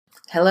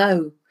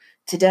Hello,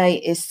 today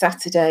is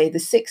Saturday, the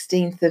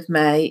 16th of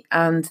May,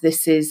 and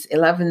this is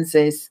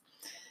 11's.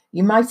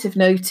 You might have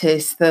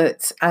noticed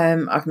that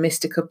I've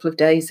missed a couple of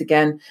days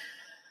again.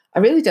 I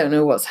really don't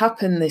know what's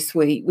happened this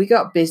week. We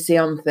got busy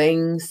on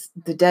things,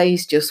 the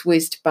days just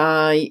whizzed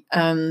by,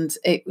 and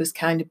it was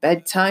kind of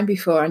bedtime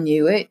before I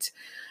knew it.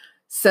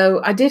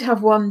 So I did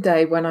have one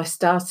day when I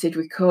started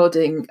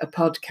recording a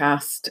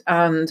podcast,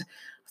 and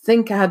I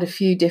think I had a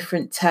few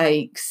different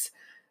takes,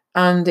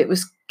 and it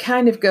was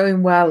kind of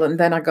going well, and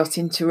then I got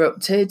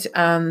interrupted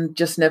and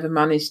just never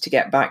managed to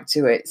get back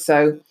to it.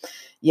 So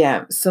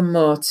yeah, some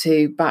more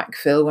to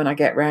backfill when I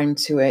get round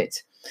to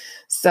it.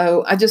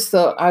 So I just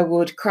thought I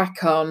would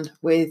crack on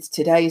with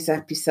today's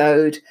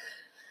episode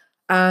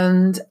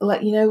and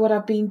let you know what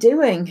I've been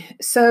doing.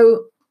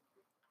 So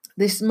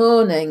this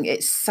morning,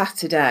 it's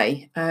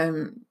Saturday,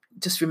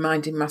 just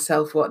reminding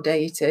myself what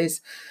day it is.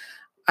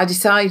 I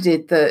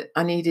decided that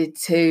I needed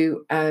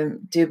to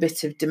do a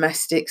bit of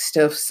domestic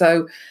stuff.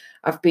 So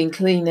I've been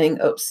cleaning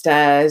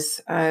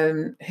upstairs,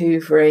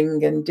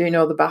 hoovering and doing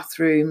all the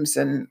bathrooms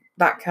and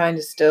that kind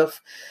of stuff.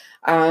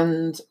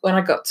 And when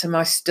I got to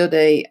my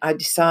study, I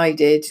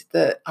decided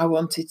that I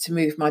wanted to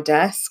move my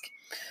desk.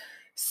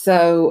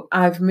 So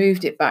I've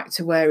moved it back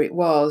to where it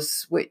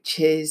was, which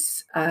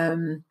is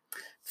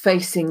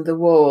facing the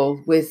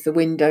wall with the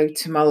window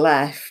to my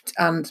left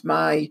and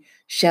my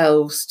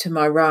shelves to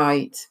my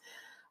right.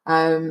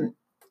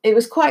 It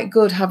was quite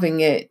good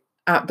having it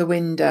at the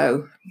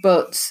window,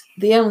 but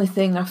the only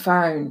thing I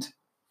found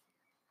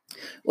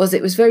was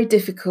it was very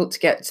difficult to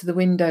get to the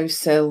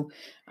windowsill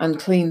and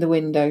clean the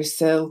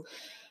windowsill.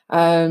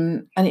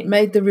 And it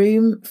made the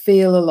room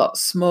feel a lot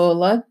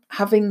smaller.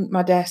 Having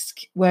my desk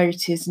where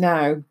it is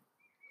now,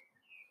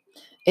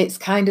 it's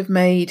kind of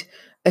made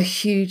a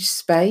huge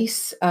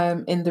space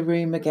in the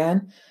room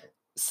again.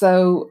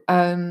 So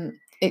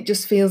it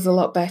just feels a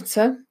lot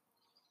better.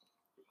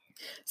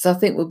 So I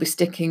think we'll be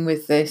sticking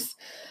with this.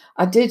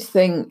 I did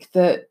think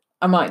that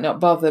I might not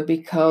bother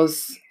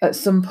because at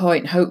some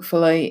point,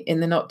 hopefully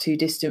in the not too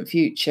distant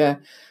future,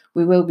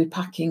 we will be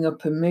packing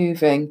up and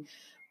moving.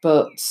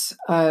 But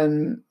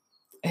who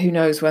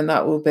knows when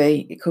that will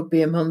be? It could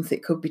be a month,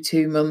 it could be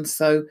 2 months.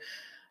 So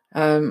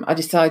I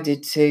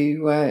decided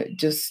to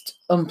just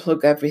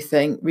unplug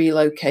everything,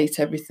 relocate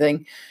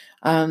everything,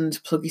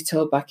 and plug it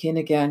all back in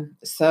again.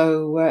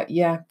 So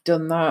yeah,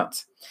 done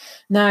that.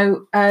 Now,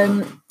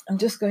 I'm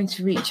just going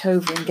to reach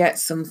over and get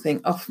something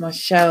off my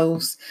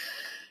shelves.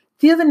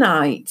 The other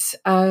night,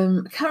 I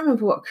can't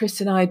remember what Chris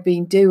and I had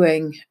been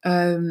doing.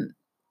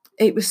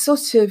 It was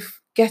sort of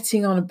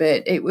getting on a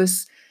bit. It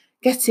was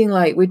getting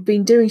late. We'd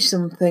been doing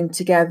something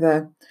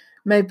together.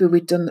 Maybe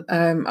we'd done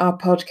our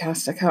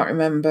podcast. I can't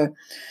remember.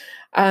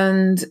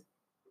 And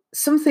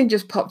something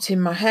just popped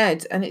in my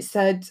head and it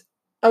said,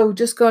 oh,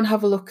 just go and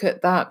have a look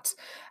at that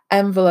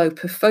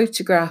envelope of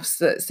photographs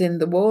that's in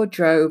the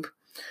wardrobe.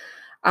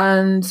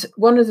 And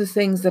one of the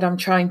things that I'm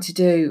trying to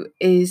do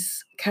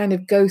is kind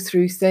of go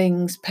through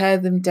things, pare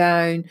them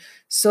down,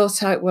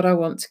 sort out what I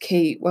want to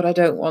keep, what I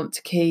don't want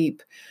to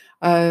keep,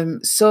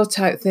 sort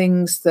out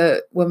things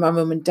that were my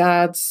mum and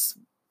dad's,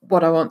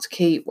 what I want to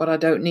keep, what I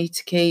don't need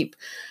to keep.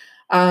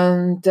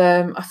 And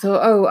I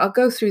thought, oh, I'll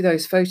go through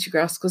those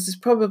photographs because there's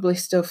probably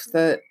stuff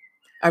that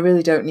I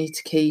really don't need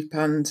to keep,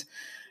 and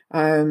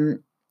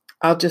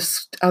I'll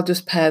just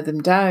pare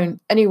them down.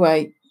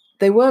 Anyway,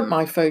 they weren't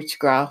my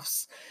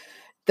photographs.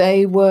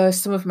 They were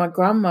some of my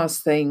grandma's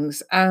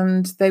things,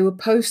 and they were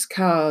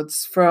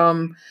postcards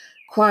from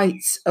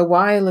quite a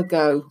while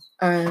ago.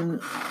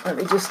 Let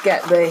me just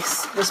get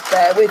this. Just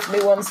bear with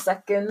me 1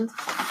 second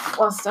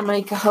whilst I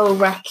make a whole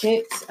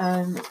racket.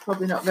 It's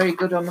probably not very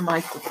good on the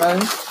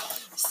microphone.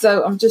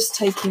 So I'm just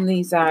taking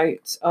these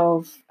out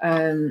of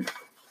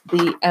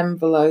the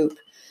envelope.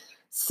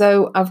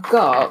 So I've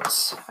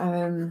got,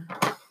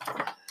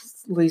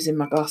 losing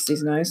my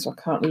glasses now, so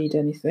I can't read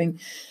anything.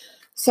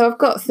 So I've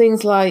got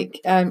things like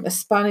a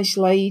Spanish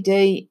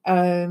lady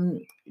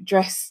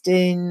dressed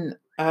in,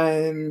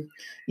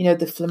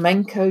 the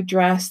flamenco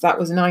dress. That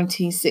was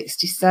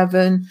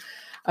 1967.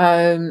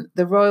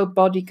 The Royal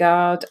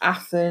Bodyguard,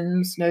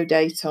 Athens, no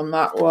date on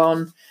that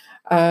one.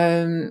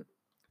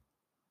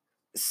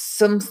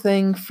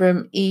 Something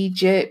from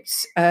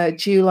Egypt,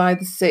 July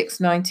the 6th,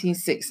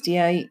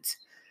 1968.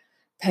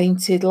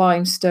 Painted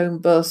limestone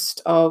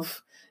bust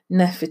of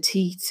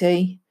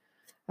Nefertiti.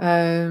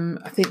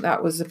 I think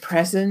that was a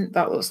present.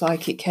 That looks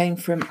like it came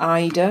from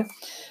Ida.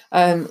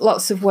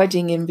 Lots of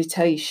wedding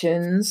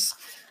invitations.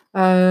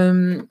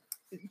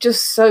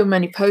 Just so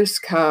many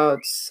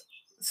postcards.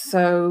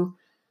 So,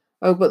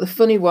 but the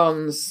funny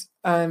ones,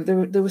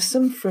 there was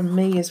some from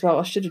me as well.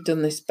 I should have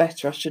done this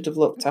better. I should have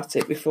looked at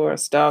it before I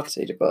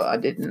started, but I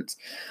didn't.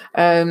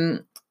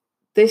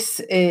 This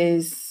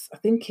is, I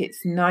think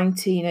it's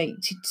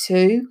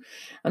 1982,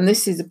 and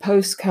this is a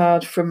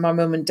postcard from my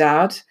mum and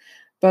dad,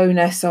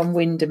 Bowness on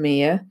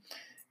Windermere.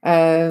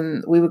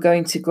 We were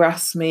going to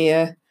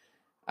Grasmere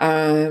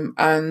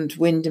and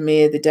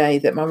Windermere the day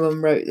that my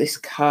mum wrote this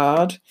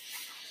card.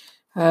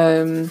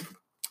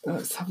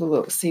 let's have a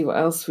look, see what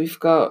else we've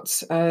got.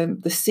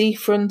 The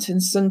Seafront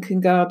and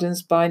Sunken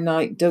Gardens by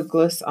Night,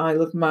 Douglas,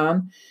 Isle of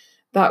Man.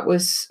 That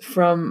was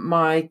from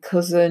my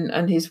cousin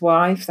and his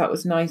wife. That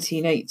was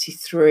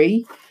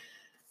 1983.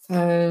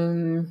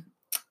 From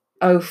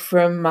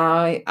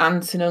my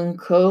aunt and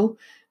uncle,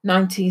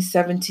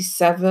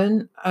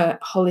 1977,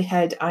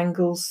 Holyhead,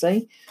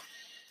 Anglesey.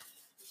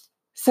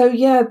 So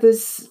yeah,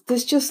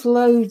 there's just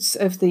loads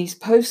of these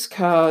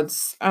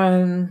postcards,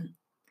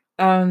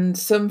 and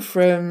some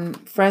from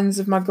friends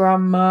of my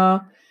grandma.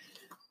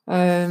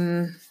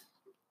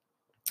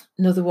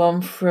 Another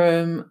one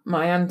from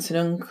my aunt and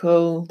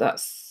uncle.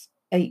 That's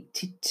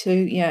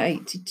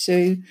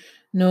 82,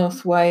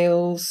 North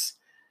Wales.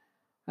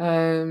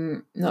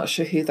 Not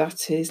sure who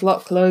that is.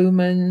 Loch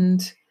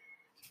Lomond.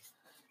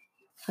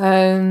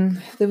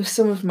 There were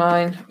some of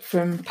mine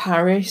from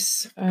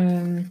Paris.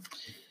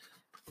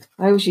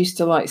 I always used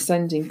to like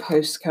sending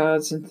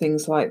postcards and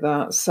things like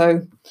that.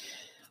 So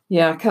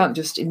yeah, I can't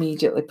just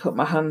immediately put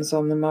my hands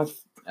on them. I've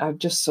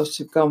just sort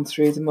of gone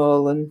through them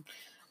all and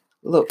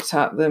looked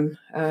at them.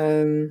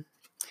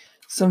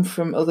 Some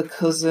from other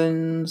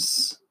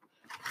cousins.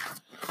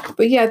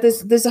 But yeah,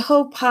 there's a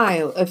whole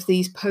pile of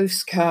these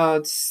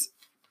postcards,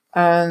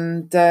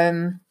 and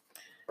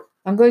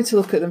I'm going to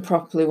look at them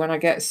properly when I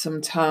get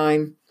some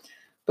time.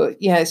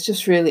 But yeah, it's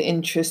just really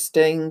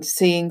interesting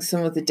seeing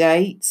some of the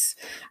dates.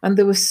 And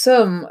there were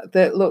some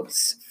that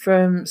looked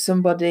from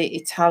somebody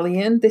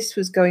Italian. This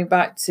was going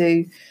back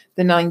to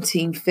the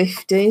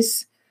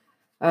 1950s.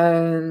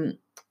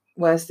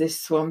 Where's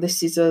this one?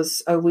 This is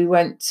us. Oh, we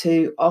went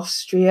to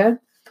Austria,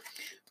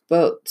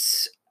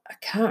 but I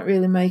can't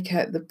really make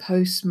out the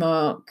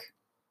postmark.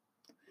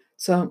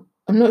 So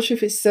I'm not sure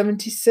if it's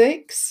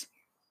 76.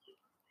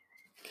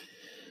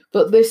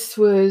 But this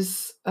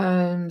was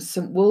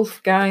St.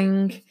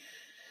 Wolfgang.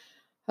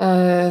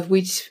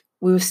 We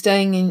were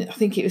staying in, I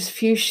think it was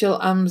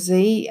Fuschel am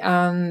See,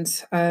 and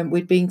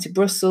we'd been to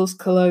Brussels,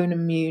 Cologne,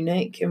 and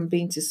Munich, and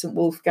been to St.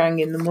 Wolfgang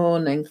in the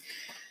morning.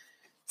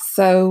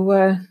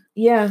 So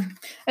yeah.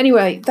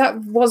 Anyway, that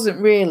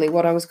wasn't really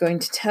what I was going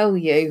to tell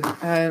you.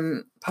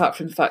 Apart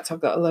from the fact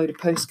I've got a load of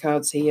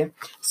postcards here.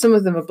 Some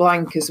of them are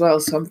blank as well,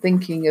 so I'm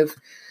thinking of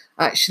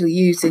actually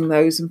using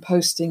those and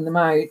posting them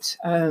out.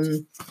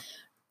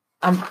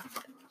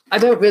 I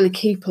don't really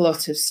keep a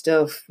lot of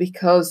stuff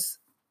because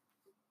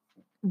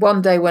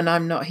one day when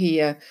I'm not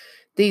here,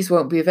 these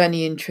won't be of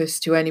any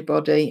interest to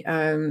anybody.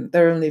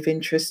 They're only of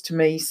interest to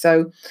me.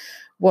 So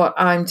what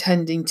I'm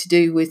tending to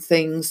do with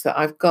things that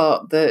I've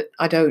got that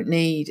I don't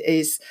need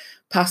is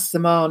pass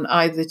them on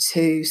either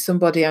to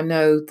somebody I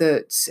know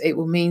that it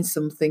will mean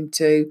something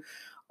to,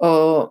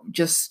 or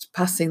just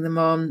passing them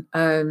on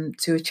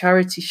to a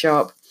charity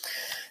shop.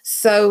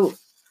 So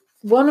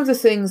one of the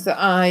things that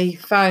I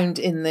found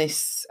in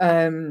this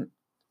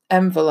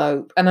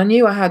envelope, and I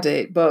knew I had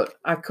it, but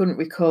I couldn't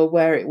recall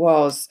where it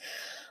was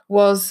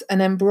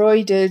an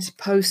embroidered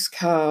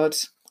postcard.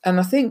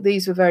 And I think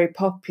these were very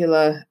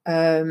popular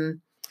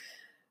in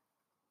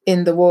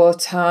the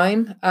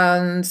wartime.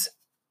 And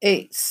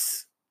it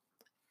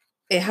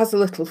has a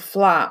little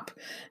flap.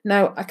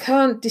 Now, I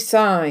can't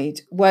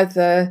decide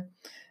whether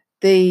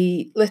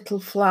the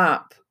little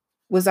flap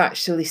was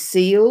actually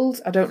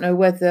sealed. I don't know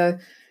whether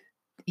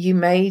you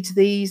made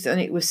these and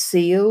it was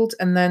sealed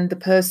and then the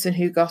person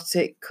who got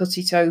it cut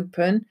it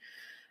open.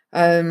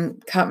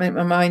 Can't make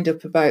my mind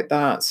up about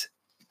that.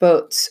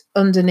 But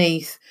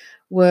underneath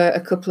were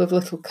a couple of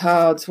little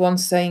cards, one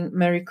saying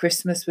Merry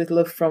Christmas with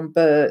love from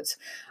Bert,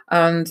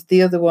 and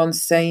the other one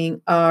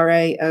saying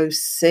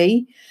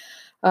RAOC.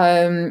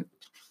 And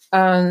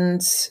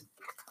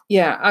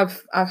yeah,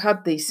 I've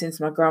had these since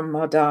my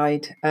grandma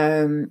died,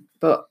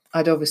 but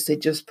I'd obviously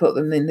just put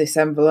them in this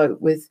envelope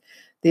with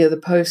the other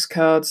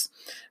postcards.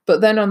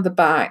 But then on the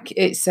back,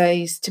 it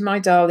says, to my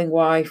darling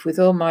wife, with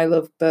all my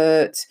love,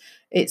 Bert.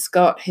 It's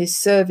got his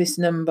service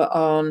number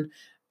on,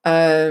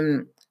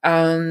 and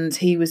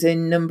he was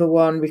in number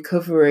 1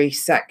 recovery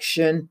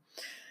section.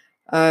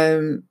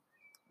 The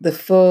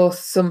 4th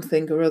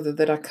something or other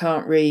that I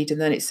can't read.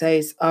 And then it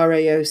says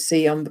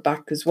RAOC on the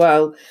back as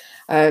well.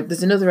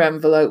 There's another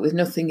envelope with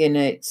nothing in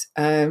it,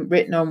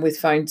 written on with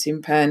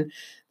fountain pen,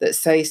 that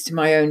says, to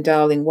my own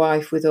darling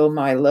wife, with all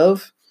my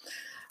love.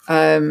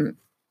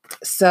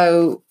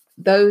 So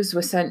those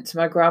were sent to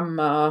my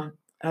grandma,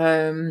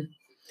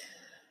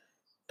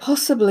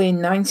 possibly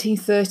in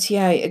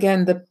 1938.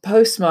 Again, the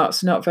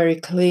postmark's not very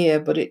clear,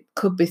 but it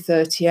could be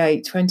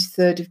 38,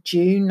 23rd of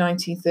June,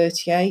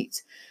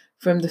 1938,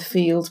 from the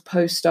Field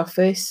Post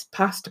Office,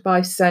 passed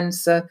by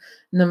censor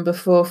number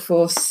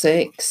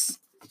 446.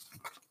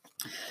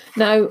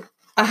 Now,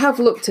 I have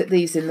looked at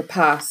these in the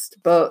past,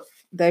 but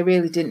they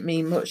really didn't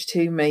mean much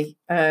to me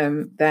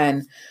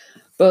then.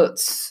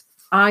 But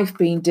I've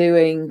been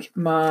doing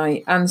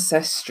my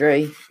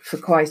ancestry for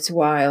quite a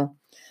while,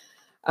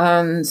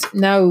 and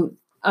now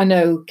I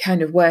know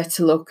kind of where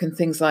to look and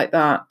things like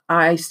that.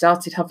 I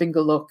started having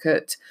a look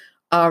at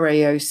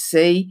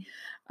RAOC,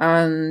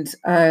 and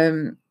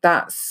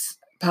that's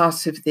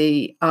part of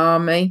the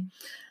army.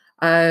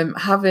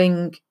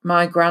 Having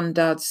my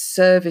granddad's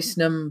service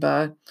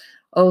number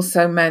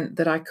also meant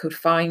that I could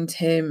find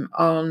him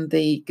on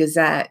the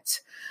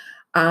Gazette,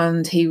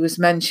 and he was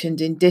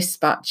mentioned in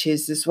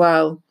dispatches as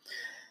well.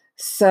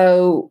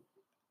 So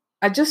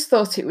I just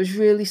thought it was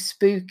really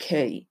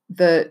spooky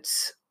that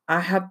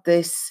I had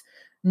this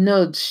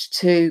nudge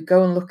to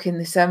go and look in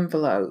this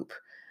envelope.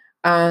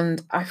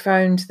 And I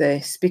found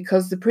this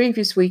because the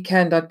previous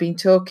weekend I'd been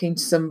talking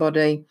to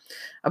somebody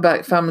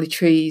about family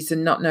trees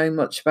and not knowing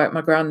much about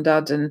my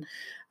granddad. And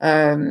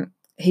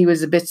he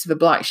was a bit of a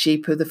black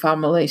sheep of the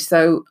family.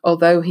 So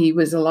although he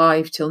was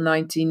alive till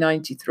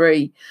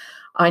 1993,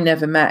 I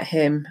never met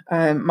him.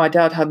 My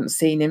dad hadn't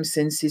seen him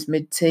since his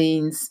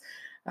mid-teens.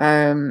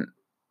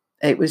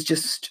 It was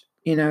just,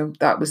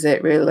 that was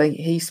it really.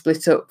 He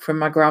split up from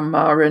my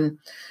grandma and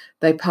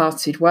they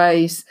parted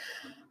ways.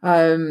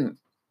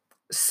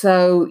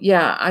 So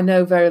yeah, I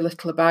know very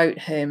little about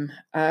him.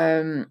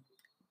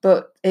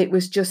 But it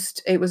was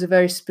a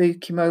very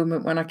spooky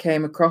moment when I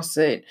came across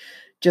it,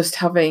 just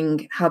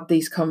having had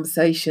these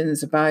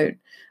conversations about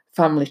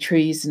family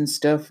trees and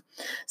stuff.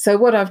 So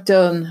what I've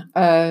done,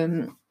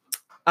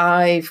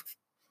 I've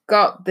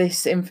got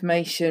this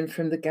information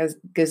from the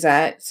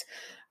Gazette.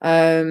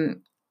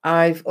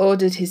 I've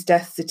ordered his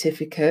death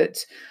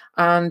certificate,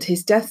 and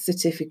his death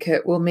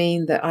certificate will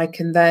mean that I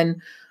can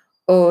then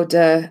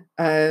order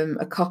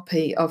a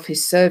copy of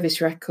his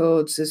service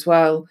records as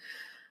well.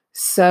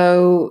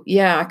 So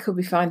yeah, I could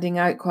be finding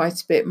out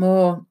quite a bit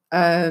more.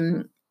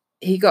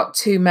 He got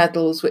 2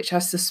 medals, which I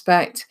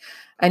suspect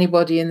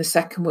anybody in the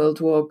Second World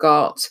War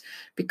got.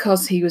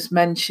 Because he was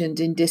mentioned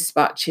in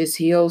dispatches,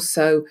 he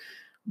also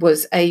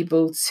was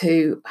able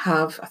to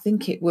have, I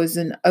think it was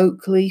an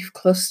oak leaf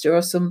cluster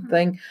or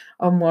something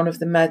on one of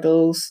the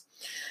medals.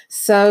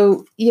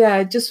 So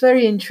yeah, just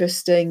very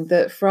interesting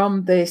that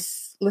from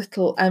this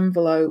little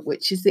envelope,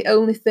 which is the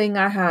only thing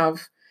I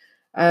have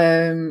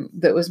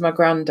that was my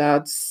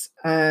granddad's,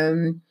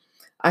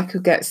 I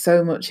could get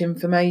so much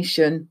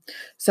information.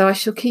 So I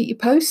shall keep you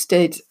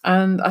posted,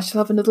 and I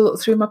shall have another look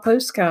through my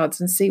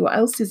postcards and see what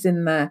else is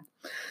in there.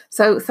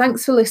 So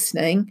thanks for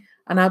listening,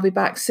 and I'll be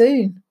back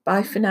soon.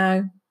 Bye for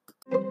now.